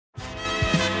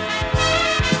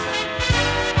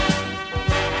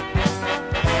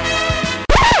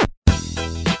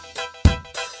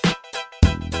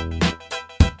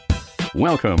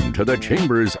Welcome to the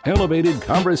Chambers Elevated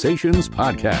Conversations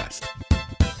podcast.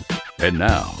 And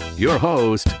now, your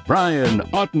host, Brian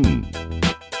Otten.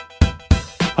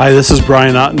 Hi, this is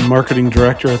Brian Otten, Marketing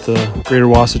Director at the Greater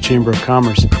Wausau Chamber of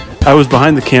Commerce. I was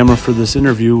behind the camera for this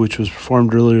interview, which was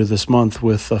performed earlier this month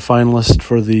with a finalist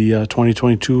for the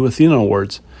 2022 Athena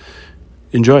Awards.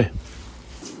 Enjoy.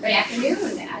 Good afternoon.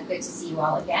 Good to see you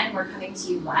all again. We're coming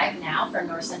to you live now from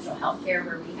North Central Healthcare,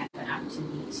 where we have an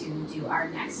opportunity to do our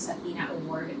next Athena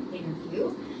Award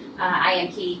interview. I am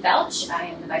Katie Felch. I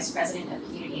am the Vice President of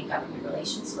Community and Government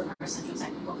Relations for North Central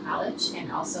Technical College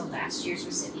and also last year's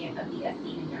recipient of the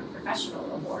Athena Young Professional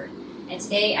Award. And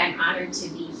today I'm honored to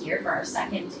be here for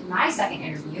my second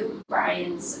interview,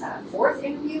 Brian's fourth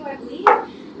interview, I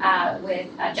believe,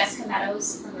 with Jessica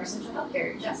Meadows from North Central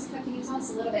Healthcare. Jessica, can you tell us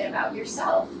a little bit about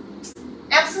yourself?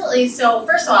 Absolutely. So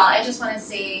first of all, I just want to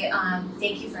say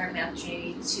thank you for having the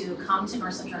opportunity to come to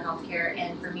North Central Healthcare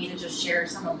and for me to just share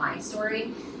some of my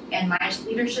story and my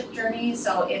leadership journey.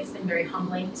 So it's been very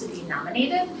humbling to be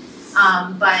nominated.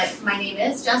 But my name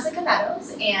is Jessica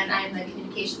Meadows, and I'm the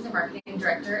Communications and Marketing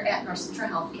Director at North Central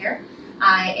Healthcare.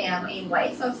 I am a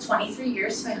wife of 23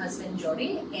 years to my husband,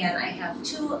 Jody, and I have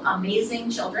two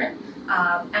amazing children,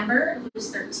 Ember,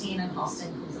 who's 13, and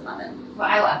Halston, who's 11. Well,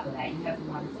 I will echo that. You have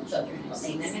wonderful children. I've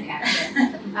seen them in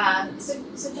action.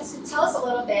 So just tell us a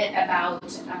little bit about,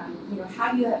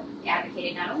 how you have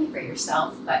advocated not only for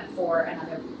yourself, but for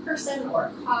another person or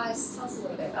a cause. Tell us a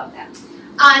little bit about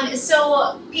that.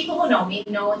 So people who know me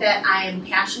know that I am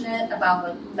passionate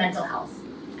about mental health.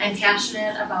 I'm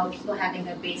passionate about people having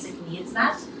their basic needs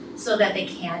met so that they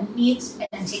can meet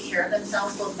and take care of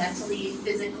themselves, both mentally,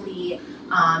 physically,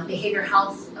 behavioral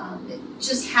health.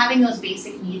 Just having those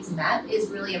basic needs met is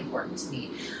really important to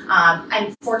me.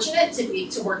 I'm fortunate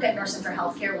to work at North Central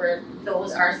Healthcare, where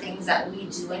those are things that we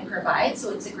do and provide,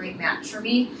 so it's a great match for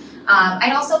me.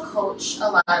 I also coach a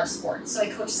lot of sports. So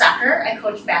I coach soccer, I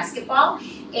coach basketball,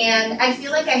 and I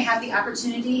feel like I have the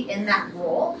opportunity in that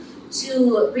role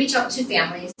to reach out to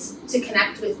families, to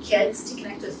connect with kids, to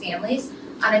connect with families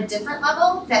on a different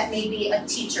level that maybe a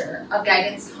teacher, a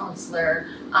guidance counselor,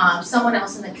 someone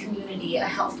else in the community, a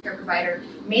healthcare provider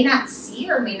may not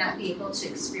see or may not be able to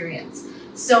experience.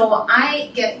 So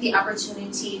I get the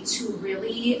opportunity to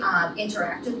really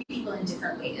interact with people in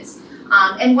different ways.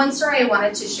 And one story I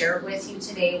wanted to share with you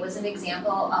today was an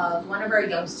example of one of our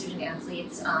young student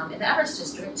athletes in the Everest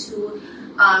District who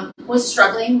was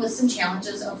struggling with some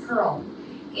challenges of her own.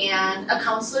 And a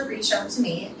counselor reached out to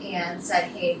me and said,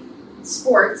 hey,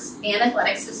 sports and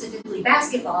athletics, specifically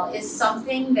basketball, is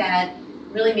something that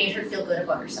really made her feel good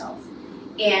about herself.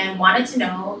 And wanted to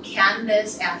know, can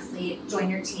this athlete join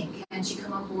your team? Can she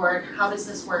come on board? How does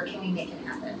this work? Can we make it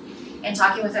happen? And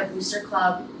talking with our booster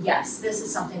club, yes, this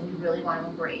is something we really want to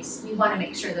embrace. We want to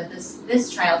make sure that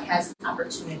this child has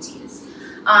opportunities.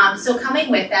 So coming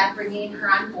with that, bringing her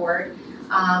on board,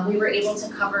 we were able to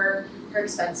cover her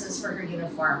expenses for her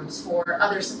uniforms, for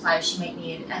other supplies she might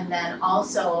need, and then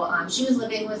also she was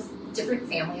living with different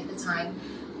family at the time,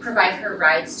 provide her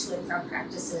rides to and from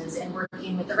practices, and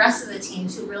working with the rest of the team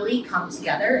to really come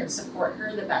together and support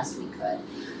her the best we could.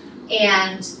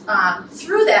 And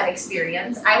through that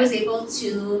experience, I was able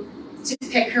to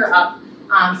pick her up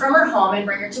from her home and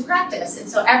bring her to practice. And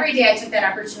so every day I took that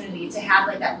opportunity to have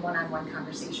like that one-on-one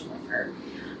conversation with her.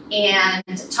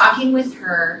 And talking with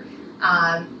her,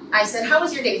 I said, how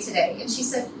was your day today? And she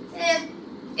said,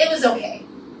 it was okay.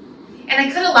 And I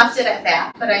could have left it at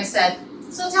that, but I said,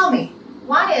 so tell me,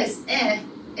 why is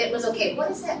it was okay? What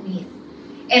does that mean?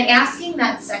 And asking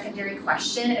that secondary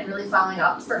question and really following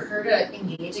up for her to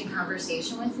engage in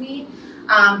conversation with me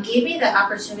gave me the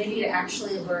opportunity to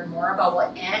actually learn more about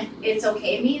what it's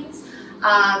okay means.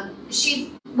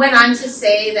 She went on to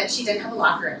say that she didn't have a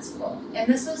locker at school,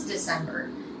 and this was December.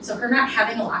 So her not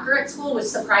having a locker at school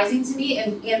was surprising to me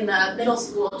in the middle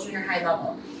school, junior high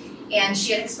level. And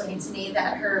she had explained to me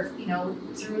that her,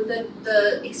 through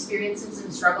the experiences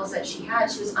and struggles that she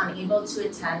had, she was unable to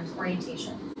attend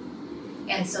orientation.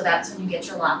 And so that's when you get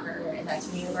your locker, and that's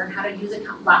when you learn how to use a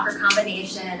locker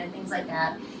combination and things like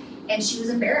that. And she was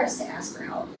embarrassed to ask for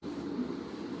help.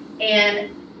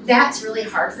 And that's really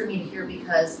hard for me to hear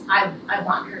because I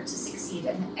want her to succeed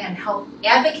and help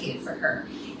advocate for her.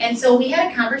 And so we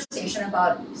had a conversation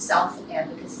about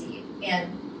self-advocacy and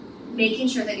making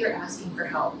sure that you're asking for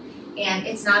help. And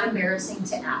it's not embarrassing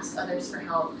to ask others for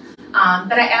help.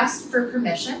 But I asked for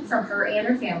permission from her and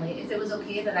her family if it was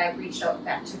okay that I reached out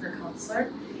back to her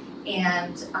counselor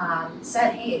and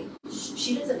said, hey,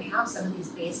 she doesn't have some of these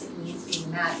basic needs being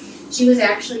met. She was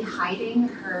actually hiding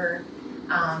her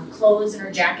clothes and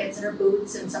her jackets and her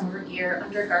boots and some of her gear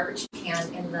under a garbage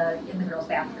can in the girls'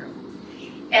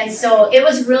 bathroom. And so it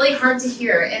was really hard to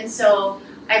hear. And so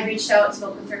I reached out,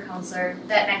 spoke with her counselor.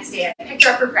 That next day I picked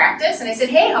her up for practice and I said,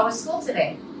 hey, how was school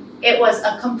today? It was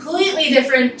a completely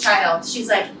different child. She's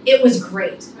like, it was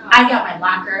great. I got my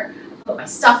locker, I put my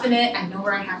stuff in it, I know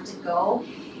where I have to go.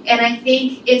 And I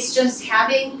think it's just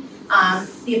having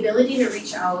the ability to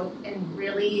reach out and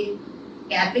really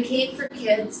advocate for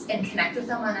kids and connect with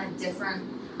them on a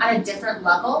different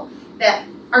level. That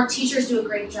our teachers do a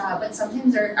great job, but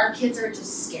sometimes our kids are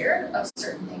just scared of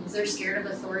certain things. They're scared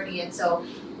of authority, and so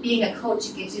being a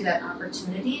coach gives you that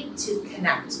opportunity to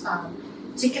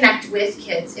connect with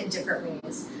kids in different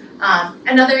ways.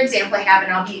 Another example I have,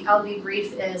 and I'll be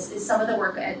brief, is some of the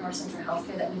work at North Central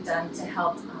Healthcare that we've done to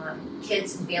help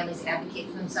kids and families advocate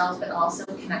for themselves, but also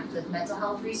connect with mental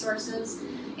health resources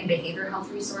and behavioral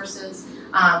health resources.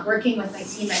 Working with my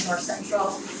team at North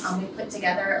Central, we put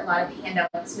together a lot of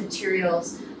handouts,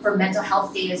 materials for mental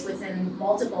health days within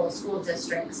multiple school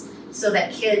districts, so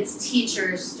that kids,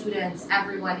 teachers, students,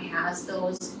 everyone has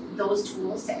those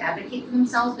tools to advocate for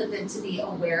themselves, but then to be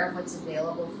aware of what's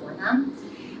available for them.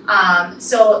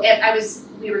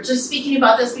 We were just speaking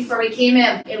about this before we came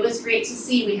in. It was great to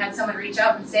see. We had someone reach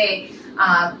out and say,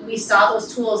 we saw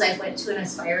those tools. I went to an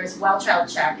Aspire's Well Child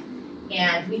Check,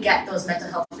 and we get those mental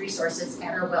health resources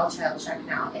at our Well Child Check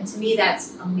now. And to me,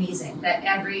 that's amazing that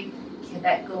every kid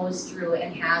that goes through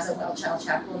and has a Well Child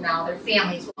Check will now, their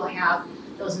families will have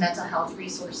those mental health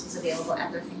resources available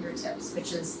at their fingertips,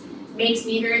 which makes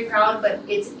me very proud, but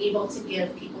it's able to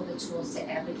give people the tools to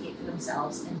advocate for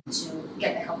themselves and to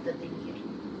get the help that they need.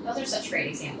 Those are such great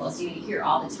examples. You hear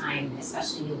all the time,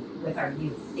 especially with our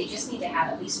youth. They just need to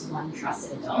have at least one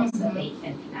trusted adult that they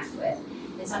can connect with.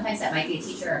 And sometimes that might be a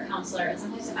teacher or a counselor, and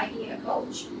sometimes it might be a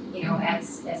coach,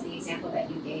 as the example that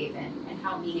you gave, and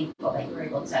how meaningful that you were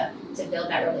able to build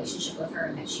that relationship with her,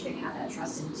 and that she could have that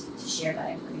trust and to share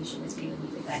that information with you, and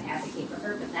you could then advocate for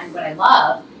her. But then what I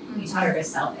love, you taught her to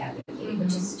self-advocate,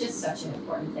 which is just such an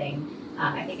important thing.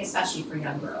 I think especially for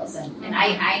young girls. And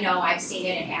I know I've seen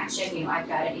it in action. I've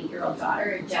got an 8-year-old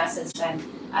daughter, and Jess has been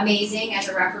amazing as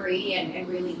a referee and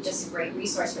really just a great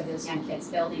resource for those young kids,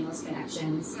 building those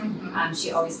connections.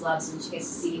 She always loves when she gets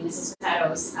to see Mrs.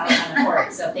 Meadows out on the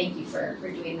court. So thank you for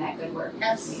doing that good work.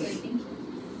 Absolutely. Thank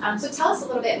you. So tell us a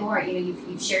little bit more.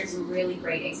 You've shared some really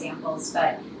great examples,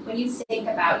 but when you think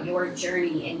about your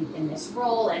journey in this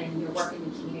role and in your work in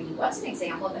the community, what's an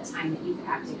example of a time that you've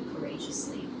acted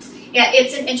courageously? Yeah,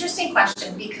 it's an interesting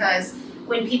question, because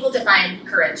when people define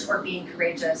courage or being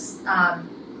courageous,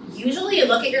 usually you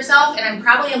look at yourself, and I'm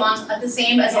probably along the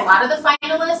same as a lot of the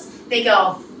finalists, they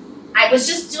go, I was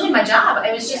just doing my job.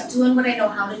 I was just doing what I know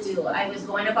how to do. I was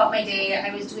going about my day.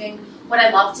 I was doing what I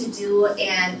love to do,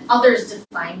 and others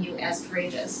define you as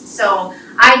courageous. So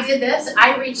I did this.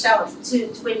 I reached out to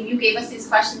when you gave us these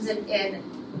questions, and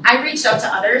I reached out to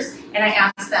others, and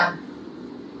I asked them,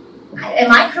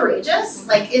 am I courageous?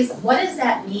 What does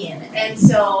that mean? And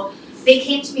so they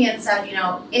came to me and said,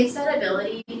 it's that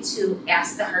ability to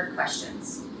ask the hard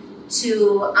questions,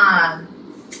 to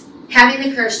having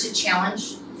the courage to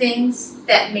challenge things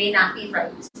that may not be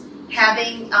right,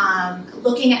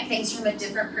 looking at things from a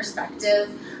different perspective,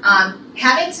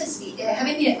 having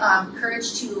the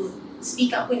courage to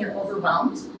speak up when you're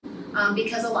overwhelmed,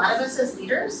 because a lot of us as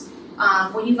leaders,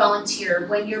 when you volunteer,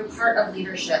 when you're part of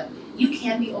leadership, you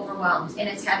can be overwhelmed, and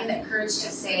it's having that courage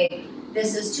to say,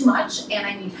 this is too much and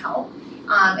I need help.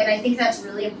 And I think that's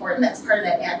really important. That's part of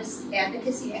that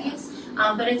advocacy piece.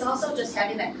 But it's also just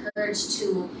having that courage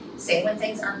to say when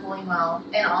things aren't going well,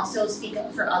 and also speak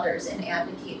up for others and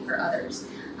advocate for others.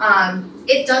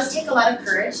 It does take a lot of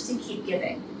courage to keep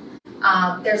giving.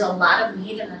 There's a lot of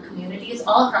need in our communities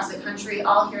all across the country,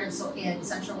 all here in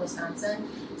central Wisconsin.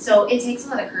 So it takes a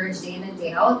lot of courage day in and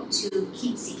day out to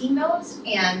keep seeking those,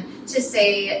 and to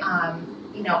say,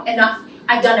 enough,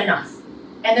 I've done enough.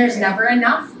 And there's never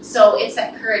enough. So it's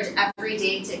that courage every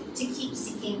day to keep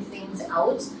seeking things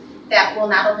out that will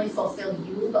not only fulfill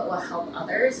you, but will help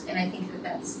others. And I think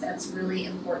that's really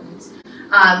important.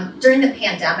 During the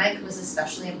pandemic, it was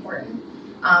especially important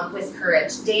with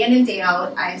courage. Day in and day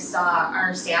out, I saw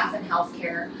our staff in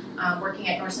healthcare, working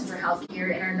at North Central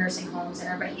Healthcare, in our nursing homes, in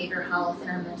our behavioral health, in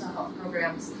our mental health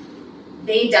programs.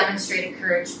 They demonstrated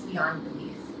courage beyond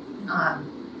belief.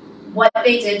 What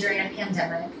they did during a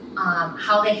pandemic,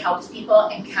 how they helped people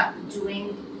and kept doing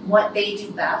what they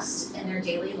do best in their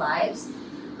daily lives,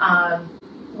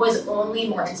 was only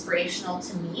more inspirational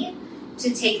to me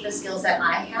to take the skills that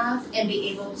I have and be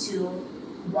able to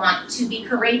want to be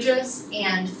courageous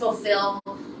and fulfill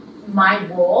my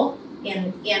role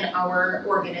in our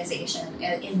organization,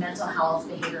 in mental health,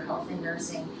 behavioral health, and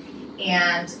nursing.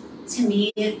 And to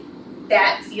me,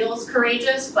 that feels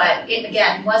courageous, but it,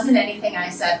 again, wasn't anything I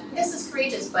said, this is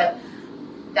courageous, but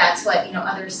that's what,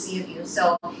 others see of you.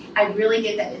 So I really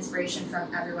get that inspiration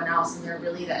from everyone else, and they're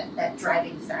really that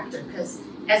driving factor, because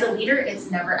as a leader,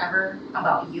 it's never ever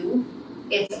about you.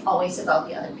 It's always about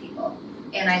the other people.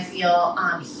 And I feel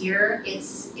here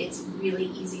it's really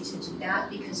easy to do that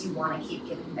because you want to keep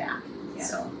giving back. Yeah.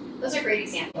 So those are great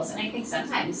examples, and I think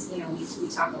sometimes we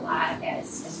talk a lot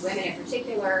as women in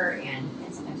particular, and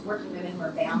sometimes working women who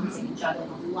are balancing and juggling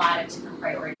a lot of different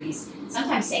priorities.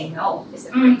 Sometimes saying no is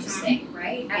the courageous thing,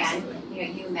 right? Absolutely.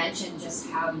 And you mentioned just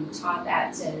how you taught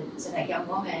that to that young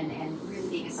woman, and really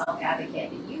being a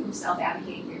self-advocate, and you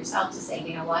self-advocating for yourself to say,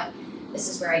 you know what, this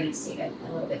is where I need to take a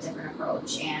little bit different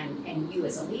approach. And you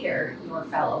as a leader, your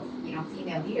fellow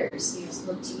female leaders, you just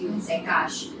look to you and say,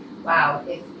 gosh, wow,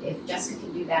 if Jessica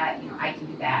can do that, I can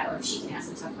do that. Or if she can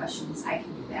ask the tough questions, I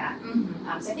can do that.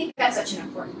 So I think that's such an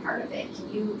important part of it.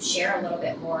 Can you share a little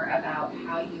bit more about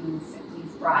how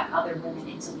you've brought other women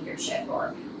into leadership,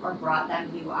 or brought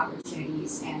them new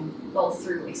opportunities, and both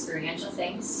through experiential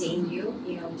things, seeing you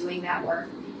doing that work,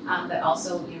 but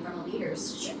also from a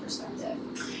leadership perspective?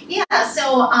 Yeah,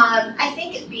 so I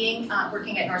think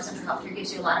working at North Central Healthcare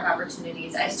gives you a lot of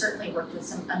opportunities. I certainly worked with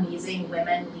some amazing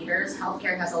women leaders.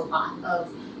 Healthcare has a lot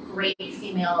of great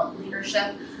female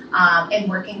leadership, and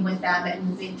working with them and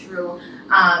moving through.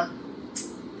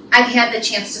 I've had the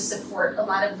chance to support a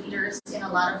lot of leaders in a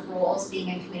lot of roles, being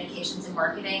in communications and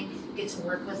marketing, get to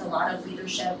work with a lot of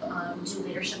leadership, do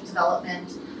leadership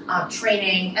development,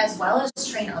 training, as well as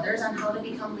train others on how to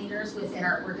become leaders within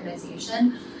our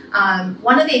organization.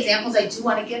 One of the examples I do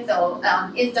want to give, though,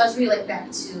 it does relate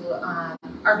back to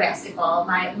our basketball.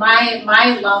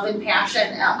 My love and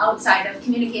passion outside of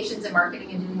communications and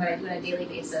marketing and doing what I do on a daily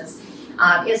basis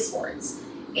is sports.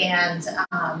 And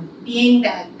being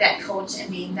that coach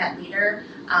and being that leader,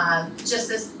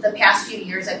 the past few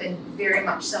years, I've been very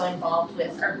much so involved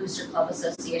with our Booster Club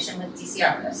Association with DC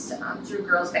Arvest through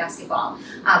girls basketball.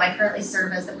 I currently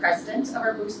serve as the president of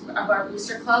our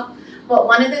Booster Club. But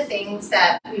one of the things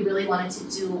that we really wanted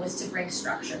to do was to bring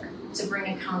structure, to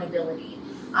bring accountability.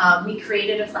 We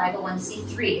created a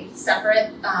 501c3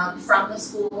 separate from the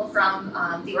school, from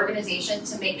the organization,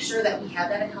 to make sure that we had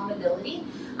that accountability,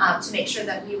 to make sure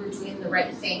that we were doing the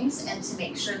right things, and to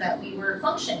make sure that we were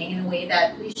functioning in a way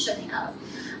that we should have.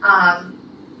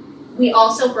 We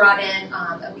also brought in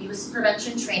abuse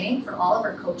prevention training for all of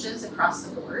our coaches across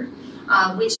the board,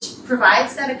 which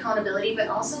provides that accountability, but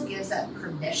also gives that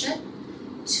permission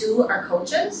to our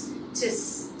coaches to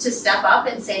step up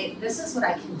and say, this is what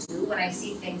I can do when I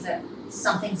see things that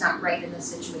something's not right in this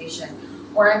situation.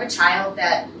 Or I have a child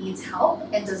that needs help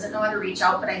and doesn't know how to reach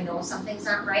out, but I know something's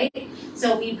not right.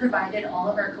 So we provided all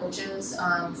of our coaches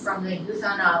from the youth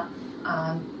on up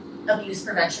abuse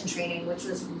prevention training, which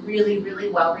was really, really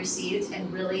well received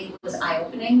and really was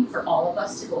eye-opening for all of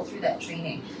us to go through that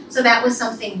training. So that was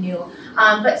something new.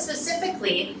 But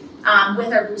specifically,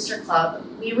 with our Booster Club,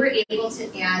 we were able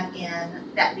to add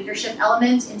in that leadership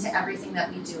element into everything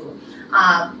that we do.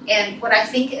 And what I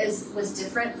think was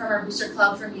different from our Booster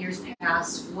Club from years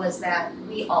past was that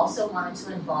we also wanted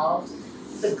to involve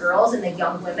the girls and the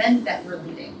young women that were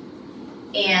leading.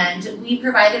 And we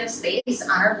provided a space on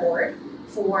our board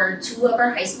for 2 of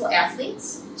our high school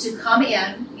athletes to come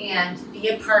in and be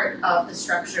a part of the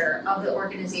structure of the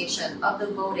organization, of the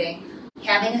voting.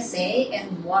 Having a say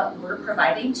in what we're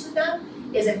providing to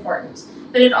them is important.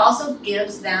 But it also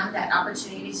gives them that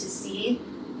opportunity to see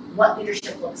what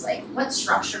leadership looks like, what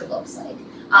structure looks like.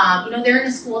 They're in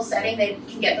a school setting, they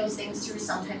can get those things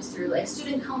sometimes through like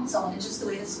student council and just the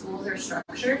way the schools are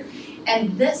structured.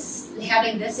 And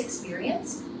having this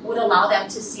experience would allow them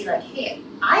to see like, hey,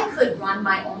 I could run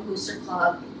my own Booster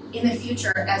Club in the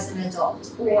future as an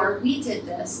adult, or we did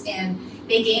this, and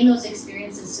they gain those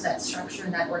experiences to that structure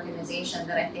and that organization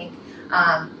that I think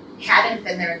hadn't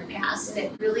been there in the past, and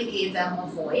it really gave them a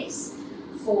voice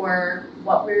for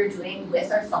what we were doing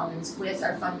with our funds, with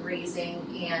our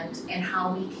fundraising, and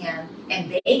how we can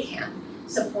and they can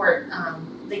support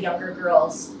the younger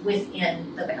girls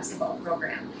within the basketball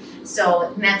program.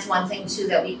 So that's one thing too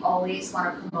that we always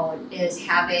want to promote, is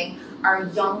having our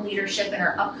young leadership and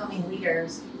our upcoming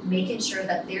leaders making sure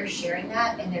that they're sharing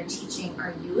that and they're teaching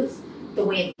our youth the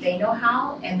way they know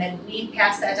how, and then we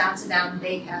pass that down to them,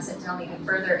 they pass it down even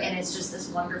further, and it's just this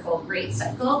wonderful, great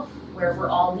cycle where we're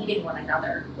all leading one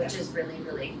another, which is really,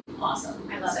 really awesome.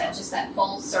 I love that, just that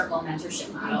full circle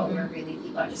mentorship model where really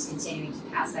people are just continuing to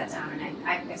pass that down, and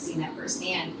I've seen that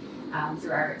firsthand.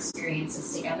 through our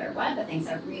experiences together. One of the things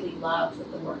I really loved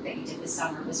with the work that you did this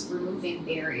summer was removing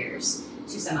barriers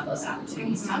to some of those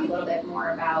opportunities. Tell me a little bit more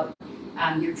about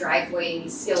your driveway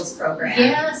skills program.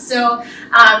 Yeah, so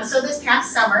this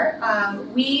past summer,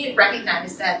 we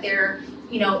recognized that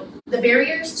the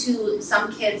barriers to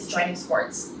some kids joining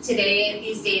sports.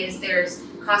 These days, there's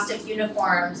cost of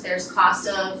uniforms, there's cost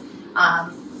of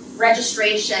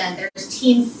registration, there's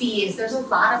team fees, there's a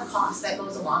lot of cost that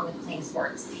goes along with playing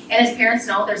sports. And as parents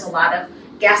know, there's a lot of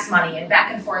gas money and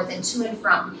back and forth and to and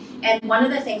from. And one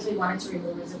of the things we wanted to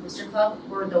remove as a booster club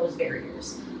were those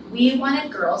barriers. We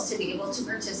wanted girls to be able to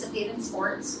participate in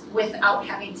sports without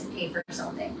having to pay for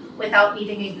something, without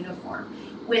needing a uniform,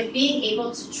 with being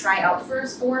able to try out for a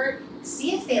sport,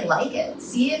 see if they like it,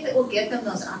 see if it will give them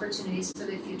those opportunities for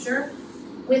the future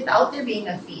without there being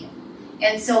a fee.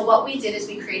 And so what we did is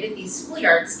we created these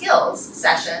schoolyard skills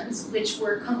sessions, which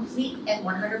were complete and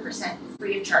 100%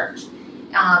 free of charge.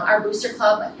 Our booster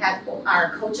club had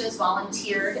our coaches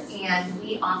volunteered, and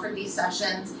we offered these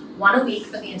sessions one a week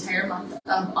for the entire month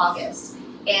of August.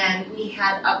 And we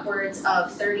had upwards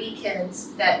of 30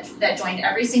 kids that joined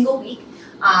every single week.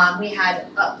 We had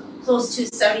close to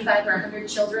 75 or 100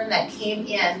 children that came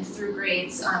in through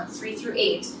grades 3 through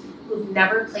 8 who've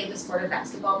never played the sport of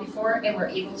basketball before and were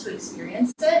able to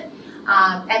experience it.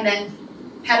 And then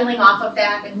pedaling off of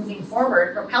that and moving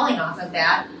forward, propelling off of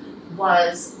that,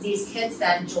 was these kids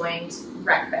then joined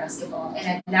rec basketball and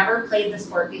had never played the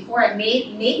sport before and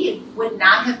maybe would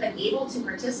not have been able to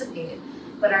participate,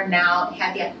 but are now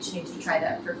had the opportunity to try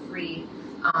that for free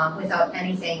without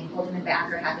anything holding them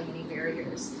back or having any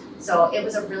barriers. So it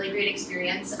was a really great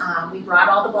experience. We brought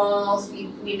all the balls,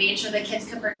 we made sure the kids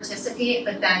could participate,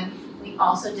 but then we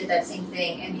also did that same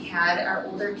thing and had our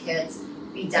older kids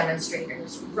be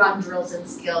demonstrators, run drills and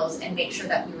skills, and make sure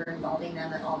that we were involving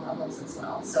them at all levels as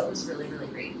well. So it was really, really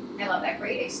great. I love that.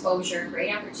 Great exposure,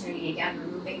 great opportunity, again,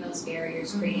 removing those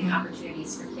barriers, creating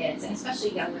opportunities for kids, and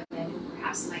especially young women who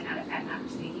perhaps might not have had an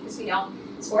opportunity, because we know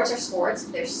sports are sports,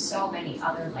 but there's so many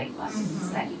other life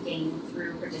lessons that you gain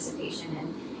through participation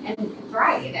and a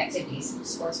variety of activities,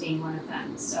 sports being one of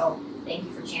them. So thank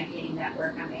you for championing that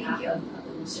work on behalf of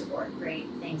the Booster Board. Great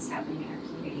things happening in our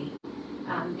community.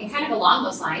 And kind of along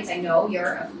those lines, I know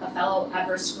you're a fellow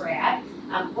Everest grad.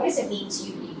 What does it mean to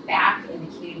you to be back in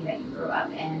the community that you grew up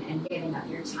in and giving up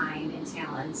your time and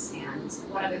talents, and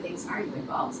what other things are you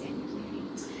involved in the community?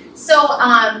 So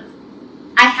I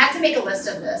had to make a list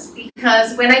of this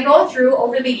because when I go through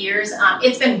over the years,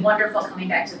 it's been wonderful coming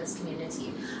back to this community.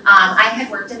 I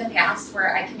had worked in the past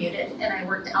where I commuted and I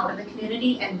worked out of the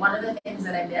community, and one of the things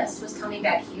that I missed was coming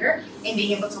back here and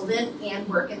being able to live and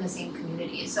work in the same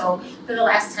community. So for the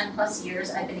last 10 plus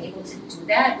years, I've been able to do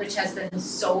that, which has been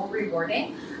so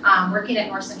rewarding. Working at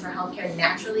North Central Healthcare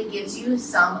naturally gives you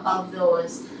some of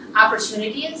those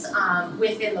opportunities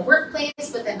within the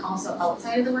workplace, but then also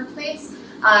outside of the workplace.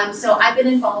 So I've been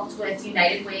involved with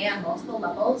United Way on multiple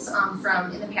levels,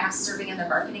 from in the past serving in the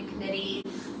marketing committee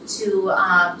to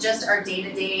just our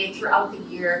day-to-day throughout the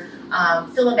year,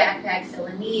 fill a backpack, fill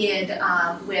a need,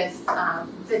 with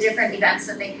the different events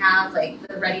that they have, like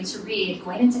the Ready to Read,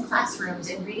 going into classrooms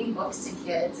and reading books to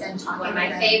kids and talking One of my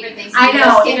to them. favorite things. I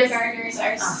know. Kindergartners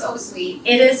are so sweet.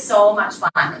 It is so much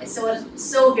fun. So it's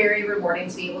so very rewarding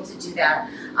to be able to do that.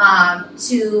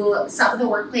 To some of the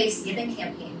workplace giving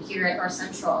campaign here at North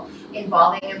Central,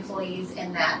 involving employees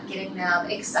in that, getting them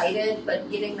excited, but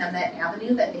giving them that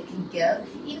avenue that they can give,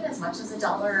 even as much as $1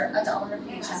 a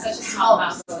paycheck. Such a small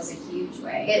amount goes a huge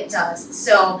way. It does.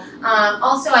 So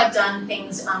also I've done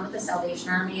things with the Salvation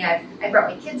Army. I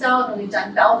brought my kids out and we've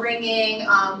done bell ringing.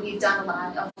 We've done a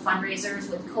lot of fundraisers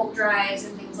with coat drives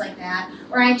and things like that,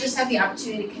 where I just have the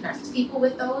opportunity to connect people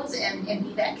with those and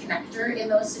be that connector in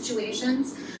those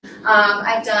situations.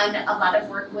 I've done a lot of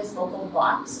work with local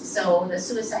blocks, so the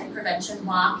suicide prevention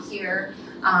block here,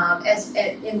 as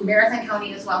in Marathon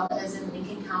County as well as in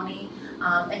Lincoln County.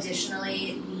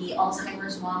 Additionally, the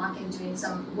Alzheimer's walk and doing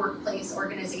some workplace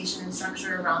organization and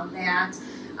structure around that.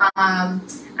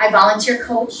 I volunteer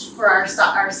coach for our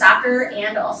soccer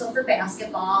and also for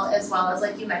basketball, as well as,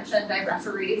 like you mentioned, I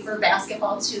referee for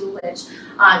basketball too, which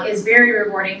is very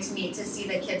rewarding to me to see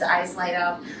the kids' eyes light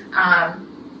up.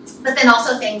 But then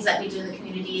also things that we do in the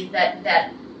community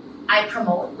that I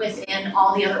promote within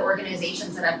all the other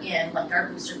organizations that I'm in, like our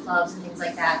booster clubs and things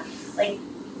like that, like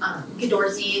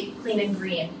Gedorsey Clean and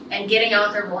Green, and getting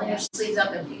out there, rolling your sleeves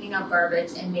up and picking up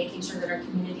garbage and making sure that our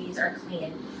communities are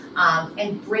clean,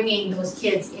 and bringing those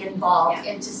kids involved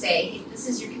and to say, hey, this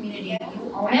is your community,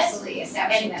 you own it. Absolutely,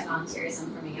 establishing that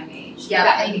volunteerism from a young age. Yeah,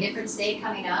 We've got Make a Difference Day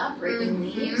coming up, Breaking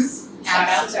Leaves. Shout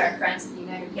out to our friends at the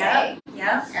United Way.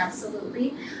 Yeah,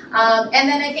 absolutely. And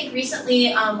then I think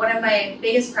recently, one of my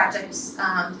biggest projects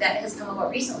that has come about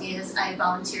recently is I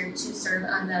volunteered to serve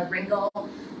on the Ringgold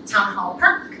Town Hall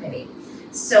Park Committee.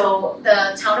 So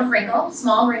the town of Ringgold,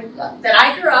 small Ringgold, that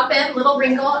I grew up in, little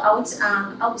Ringgold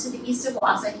out to the east of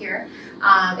Wausau here,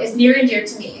 is near and dear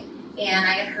to me. And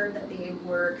I had heard that they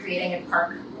were creating a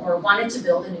park or wanted to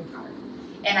build a new park.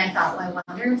 And I thought, well,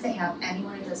 I wonder if they have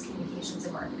anyone who does communications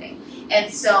and marketing.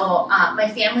 And so my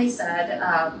family said,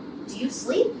 do you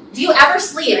sleep? Do you ever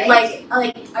sleep? Right.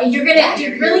 Like you're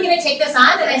really gonna take this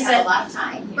on? And I said, a lot of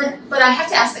time here. but I have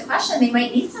to ask the question. They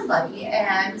might need somebody.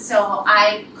 And so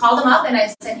I called them up and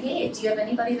I said, hey, do you have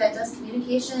anybody that does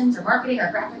communications or marketing or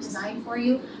graphic design for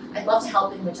you? I'd love to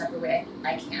help in whichever way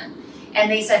I can. And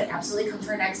they said, absolutely, come to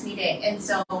our next meeting. And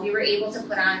so we were able to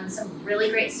put on some really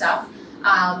great stuff.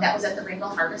 That was at the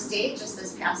Ringgold Harvest Day just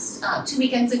this past 2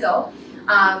 weekends ago.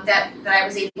 That I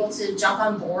was able to jump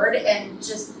on board and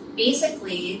just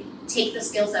basically take the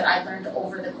skills that I learned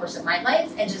over the course of my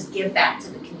life and just give back to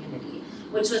the community,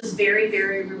 which was very,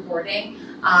 very rewarding.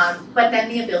 But then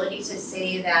the ability to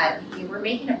say that, hey, we're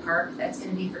making a park that's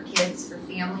going to be for kids, for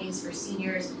families, for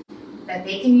seniors, that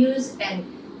they can use, and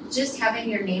just having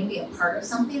your name be a part of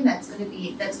something that's going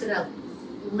to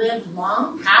live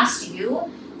long past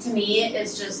you, to me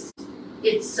is just,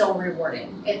 it's so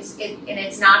rewarding. And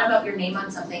it's not about your name on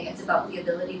something, it's about the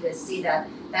ability to see that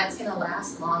that's going to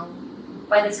last long.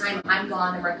 By the time I'm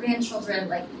gone and our grandchildren,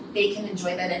 like, they can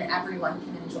enjoy that and everyone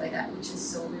can enjoy that, which is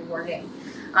so rewarding.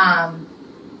 And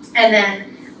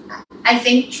then I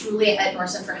think truly at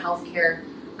North Central Healthcare,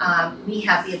 we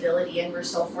have the ability, and we're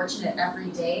so fortunate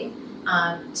every day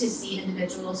to see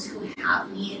individuals who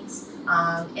have needs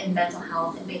in mental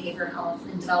health and behavioral health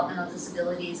and developmental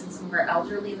disabilities and some of our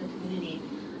elderly in the community.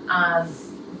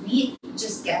 We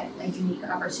just get a unique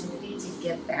opportunity to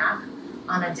give back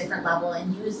on a different level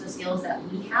and use the skills that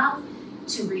we have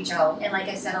to reach out. And like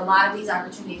I said, a lot of these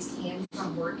opportunities came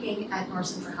from working at North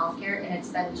Central Healthcare, and it's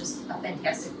been just a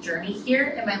fantastic journey here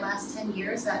in my last 10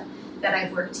 years that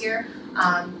I've worked here.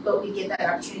 But we get that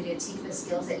opportunity to take the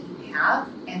skills that you have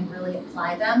and really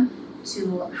apply them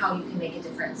to how you can make a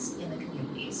difference in the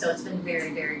community. So it's been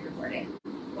very, very rewarding.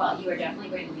 Well, you are definitely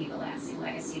going to leave a lasting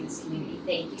legacy in this community.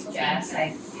 Thank you, Jess.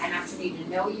 I've had an opportunity to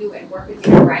know you and work with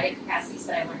you in a variety of capacities,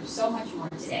 but I learned so much more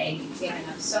today. You've given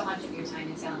up so much of your time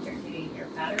and talent to our community. You're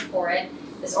better for it.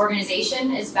 This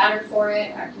organization is better for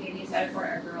it. Our community is better for it.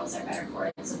 Our girls are better for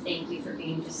it. So thank you for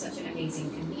being just such an amazing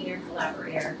convener,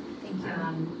 collaborator. Thank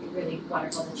you. Really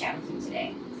wonderful to chat with you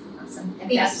today. Awesome. And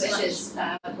best wishes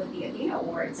with the Athena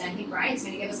Awards. And I think Brian's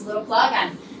going to give us a little plug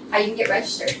on how you can get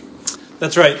registered.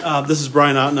 That's right. This is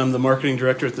Brian Otten. I'm the marketing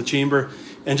director at the Chamber.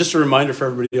 And just a reminder for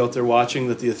everybody out there watching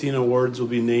that the Athena Awards will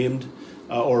be named,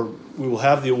 or we will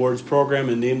have the awards program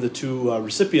and name the two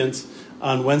recipients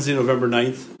on Wednesday, November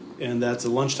 9th. And that's a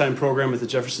lunchtime program at the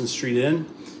Jefferson Street Inn.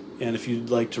 And if you'd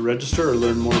like to register or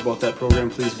learn more about that program,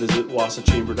 please visit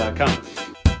wausauchamber.com.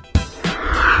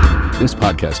 This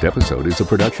podcast episode is a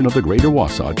production of the Greater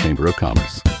Wausau Chamber of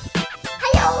Commerce.